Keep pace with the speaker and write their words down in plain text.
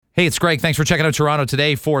Hey, it's Greg. Thanks for checking out Toronto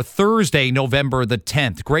Today for Thursday, November the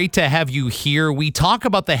 10th. Great to have you here. We talk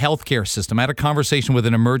about the healthcare system. I had a conversation with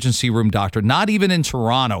an emergency room doctor, not even in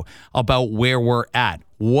Toronto, about where we're at.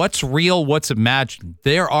 What's real? What's imagined?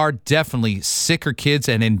 There are definitely sicker kids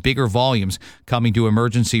and in bigger volumes coming to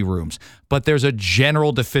emergency rooms. But there's a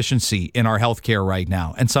general deficiency in our healthcare right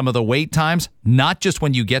now. And some of the wait times, not just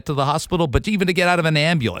when you get to the hospital, but even to get out of an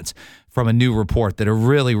ambulance, from a new report that are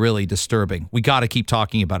really, really disturbing. We got to keep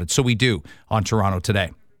talking about it. So we do on Toronto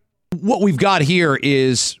Today. What we've got here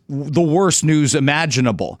is the worst news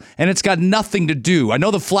imaginable, and it's got nothing to do. I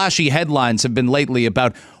know the flashy headlines have been lately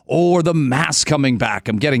about, are the masks coming back?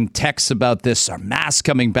 I'm getting texts about this, are masks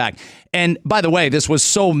coming back? And by the way, this was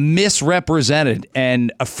so misrepresented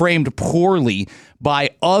and framed poorly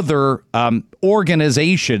by other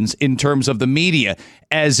organizations in terms of the media,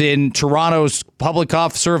 as in Toronto's public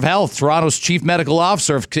officer of health, Toronto's chief medical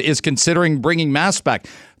officer is considering bringing masks back.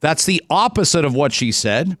 That's the opposite of what she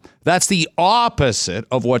said. That's the opposite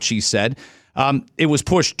of what she said. It was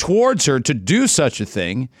pushed towards her to do such a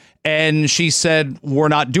thing, and she said, we're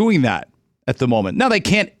not doing that at the moment. Now, they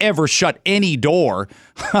can't ever shut any door,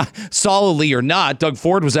 solidly or not. Doug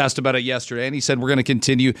Ford was asked about it yesterday, and he said, we're going to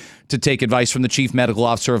continue to take advice from the chief medical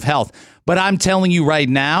officer of health. But I'm telling you right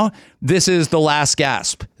now, this is the last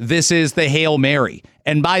gasp. This is the Hail Mary.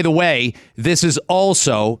 And by the way, this is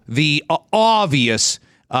also the obvious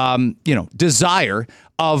desire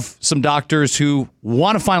of some doctors who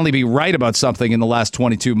want to finally be right about something in the last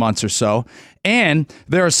 22 months or so. And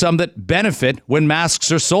there are some that benefit when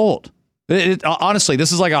masks are sold. Honestly,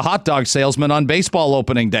 this is like a hot dog salesman on baseball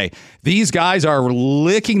opening day. These guys are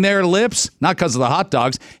licking their lips, not because of the hot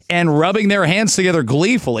dogs, and rubbing their hands together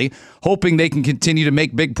gleefully, hoping they can continue to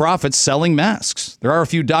make big profits selling masks. There are a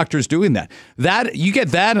few doctors doing that. You get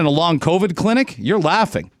that in a long COVID clinic, you're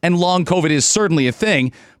laughing. And long COVID is certainly a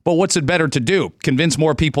thing. But what's it better to do? Convince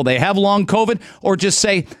more people they have long COVID, or just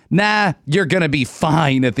say, nah, you're going to be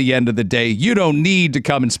fine at the end of the day. You don't need to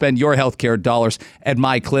come and spend your healthcare dollars at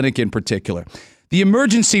my clinic in particular. The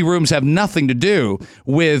emergency rooms have nothing to do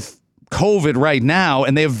with COVID right now,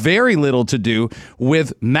 and they have very little to do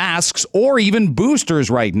with masks or even boosters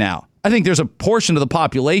right now. I think there's a portion of the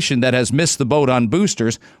population that has missed the boat on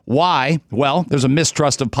boosters. Why? Well, there's a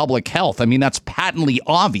mistrust of public health. I mean, that's patently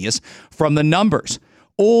obvious from the numbers.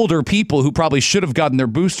 Older people who probably should have gotten their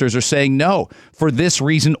boosters are saying no for this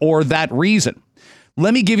reason or that reason.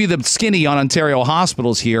 Let me give you the skinny on Ontario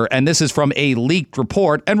hospitals here, and this is from a leaked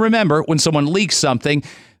report. And remember, when someone leaks something,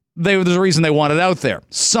 there's a reason they want it out there.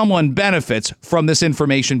 Someone benefits from this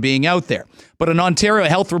information being out there. But an Ontario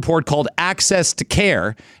health report called Access to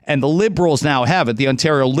Care, and the Liberals now have it. The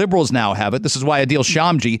Ontario Liberals now have it. This is why Adil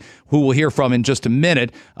Shamji, who we'll hear from in just a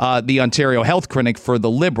minute, the Ontario Health Clinic for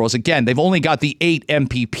the Liberals. Again, they've only got the 8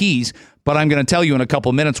 MPPs, but I'm going to tell you in a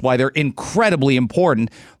couple minutes why they're incredibly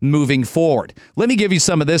important moving forward. Let me give you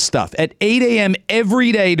some of this stuff. At 8 a.m.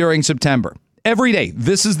 every day during September, every day,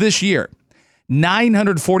 this year,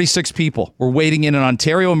 946 people were waiting in an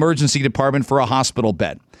Ontario emergency department for a hospital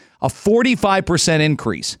bed, a 45%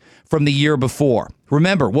 increase from the year before.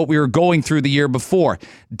 Remember what we were going through the year before.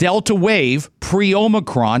 Delta wave,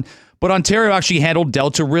 pre-Omicron, but Ontario actually handled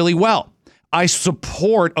Delta really well. I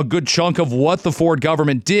support a good chunk of what the Ford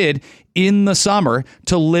government did in the summer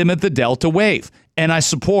to limit the Delta wave. And I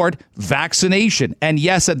support vaccination. And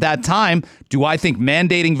yes, at that time, do I think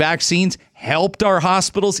mandating vaccines helped our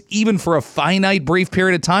hospitals even for a finite, brief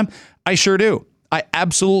period of time? I sure do. I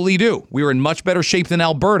absolutely do. We were in much better shape than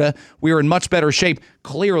Alberta. We were in much better shape,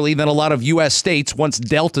 clearly, than a lot of U.S. states once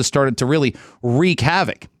Delta started to really wreak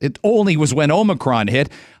havoc. It only was when Omicron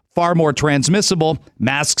hit. Far more transmissible.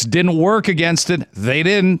 Masks didn't work against it. They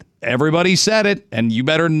didn't. Everybody said it. And you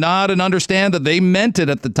better nod and understand that they meant it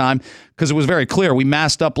at the time, because it was very clear. We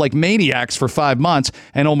masked up like maniacs for 5 months,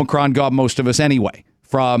 and Omicron got most of us anyway.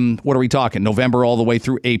 From, what are we talking, November all the way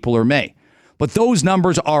through April or May. But those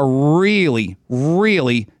numbers are really,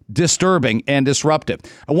 really disturbing and disruptive.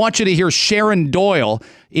 I want you to hear Sharon Doyle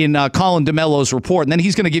in Colin DeMello's report, and then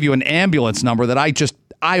he's going to give you an ambulance number that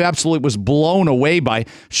I absolutely was blown away by.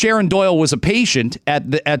 Sharon Doyle was a patient at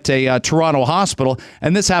a Toronto hospital,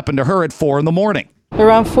 and this happened to her at 4 a.m.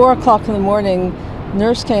 Around 4 o'clock in the morning,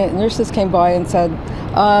 nurses came by and said,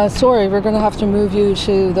 sorry, we're going to have to move you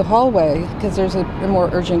to the hallway because there's a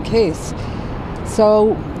more urgent case.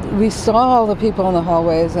 So we saw all the people in the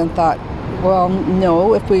hallways and thought, well,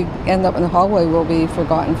 no, if we end up in the hallway, we'll be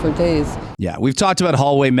forgotten for days. Yeah, we've talked about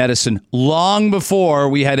hallway medicine long before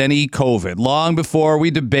we had any COVID, long before we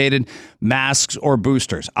debated masks or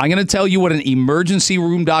boosters. I'm going to tell you what an emergency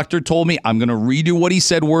room doctor told me. I'm going to read you what he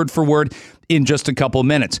said word for word. in just a couple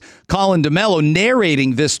minutes. Colin DeMello,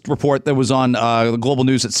 narrating this report that was on the Global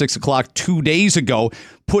News at 6 o'clock 2 days ago,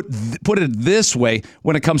 put it this way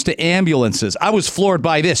when it comes to ambulances. I was floored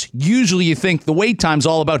by this. Usually you think the wait time's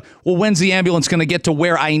all about, well, when's the ambulance going to get to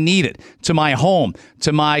where I need it? To my home,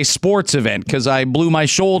 to my sports event because I blew my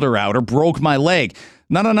shoulder out or broke my leg.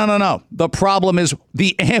 No. The problem is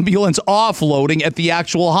the ambulance offloading at the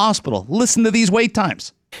actual hospital. Listen to these wait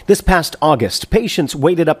times. This past August, patients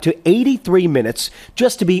waited up to 83 minutes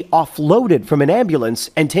just to be offloaded from an ambulance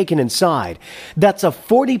and taken inside. That's a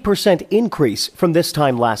 40% increase from this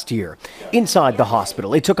time last year. Inside the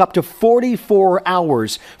hospital, it took up to 44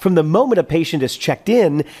 hours from the moment a patient is checked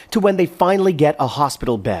in to when they finally get a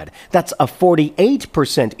hospital bed. That's a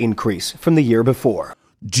 48% increase from the year before.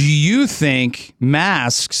 Do you think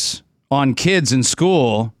masks on kids in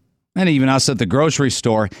school, and even us at the grocery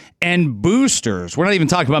store, and boosters, we're not even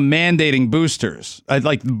talking about mandating boosters,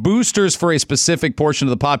 like boosters for a specific portion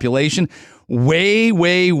of the population,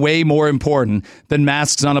 way more important than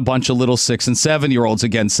masks on a bunch of little 6 and 7-year-olds,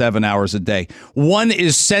 again, 7 hours a day. One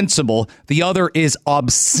is sensible. The other is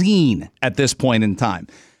obscene at this point in time.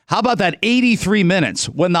 How about that 83 minutes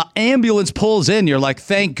when the ambulance pulls in? You're like,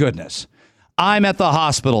 thank goodness. I'm at the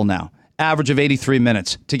hospital now. Average of 83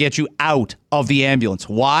 minutes to get you out of the ambulance.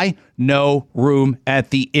 Why? No room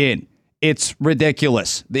at the inn. It's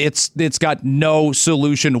ridiculous. It's got no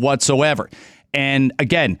solution whatsoever. And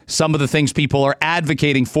again, some of the things people are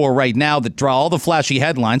advocating for right now that draw all the flashy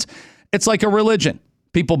headlines, it's like a religion.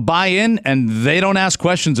 People buy in and they don't ask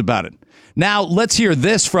questions about it. Now, let's hear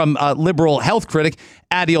this from Liberal health critic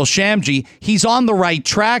Adil Shamji. He's on the right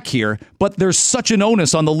track here, but there's such an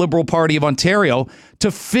onus on the Liberal Party of Ontario to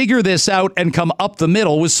figure this out and come up the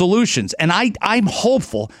middle with solutions. And I'm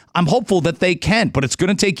hopeful. I'm hopeful that they can, but it's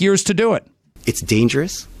going to take years to do it. It's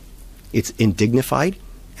dangerous, it's indignified,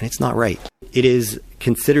 and it's not right. It is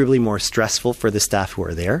considerably more stressful for the staff who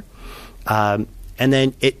are there. And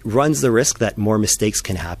then it runs the risk that more mistakes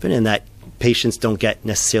can happen and that patients don't get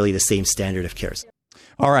necessarily the same standard of care.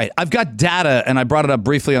 All right. I've got data, and I brought it up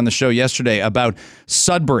briefly on the show yesterday about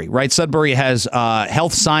Sudbury, right? Sudbury has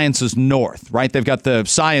Health Sciences North, right? They've got the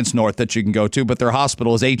Science North that you can go to, but their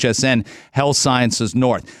hospital is HSN Health Sciences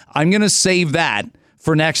North. I'm going to save that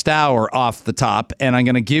for next hour off the top, and I'm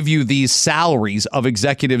going to give you these salaries of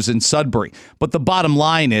executives in Sudbury. But the bottom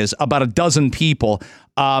line is about a dozen people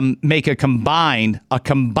make a combined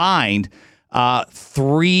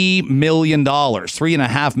 $3 million,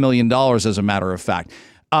 $3.5 million, as a matter of fact.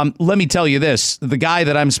 Let me tell you this. The guy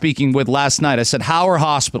that I'm speaking with last night, I said, how are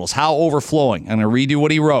hospitals? How overflowing? I'm going to read you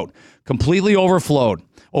what he wrote. Completely overflowed.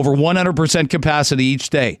 Over 100% capacity each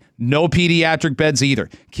day. No pediatric beds either.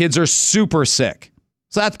 Kids are super sick.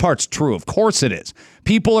 So that part's true. Of course it is.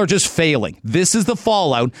 People are just failing. This is the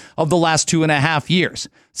fallout of the last 2.5 years.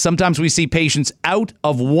 Sometimes we see patients out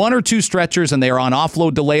of 1 or 2 stretchers and they are on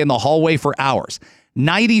offload delay in the hallway for hours.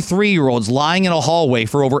 93-year-olds lying in a hallway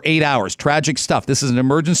for over 8 hours. Tragic stuff. This is an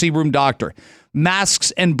emergency room doctor.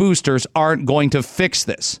 Masks and boosters aren't going to fix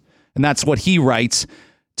this. And that's what he writes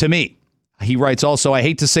to me. He writes also, I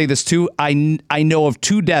hate to say this too, I know of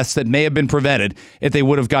 2 deaths that may have been prevented if they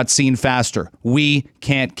would have got seen faster. We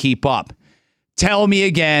can't keep up. Tell me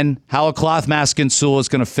again how a cloth mask in Sewell is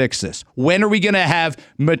going to fix this. When are we going to have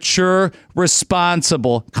mature,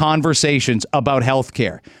 responsible conversations about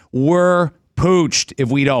healthcare? We're pooched if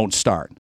we don't start.